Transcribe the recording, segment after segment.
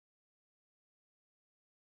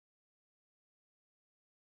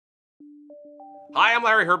Hi, I'm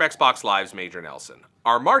Larry Herb, Xbox Live's Major Nelson.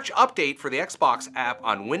 Our March update for the Xbox app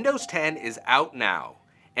on Windows 10 is out now,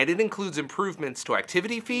 and it includes improvements to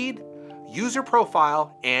Activity Feed, User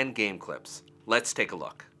Profile, and Game Clips. Let's take a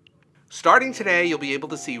look. Starting today, you'll be able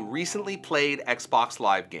to see recently played Xbox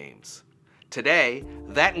Live games. Today,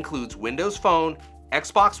 that includes Windows Phone,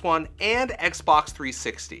 Xbox One, and Xbox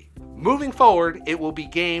 360. Moving forward, it will be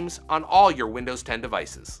games on all your Windows 10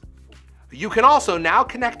 devices. You can also now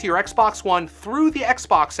connect to your Xbox One through the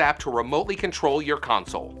Xbox app to remotely control your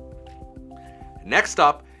console. Next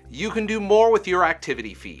up, you can do more with your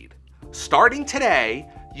Activity Feed. Starting today,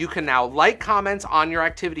 you can now like comments on your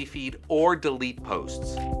Activity Feed or delete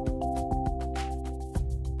posts.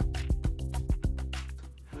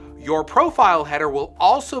 Your profile header will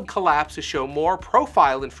also collapse to show more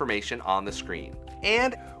profile information on the screen.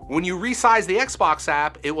 And when you resize the Xbox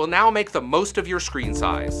app, it will now make the most of your screen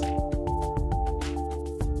size.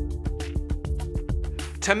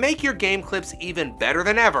 To make your game clips even better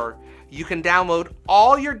than ever, you can download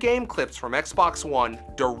all your game clips from Xbox One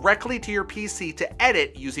directly to your PC to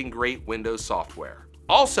edit using great Windows software.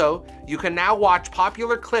 Also, you can now watch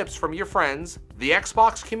popular clips from your friends, the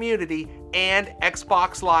Xbox community, and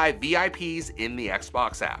Xbox Live VIPs in the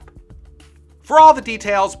Xbox app. For all the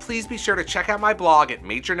details, please be sure to check out my blog at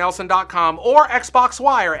majornelson.com or Xbox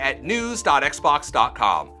Wire at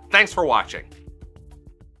news.xbox.com. Thanks for watching.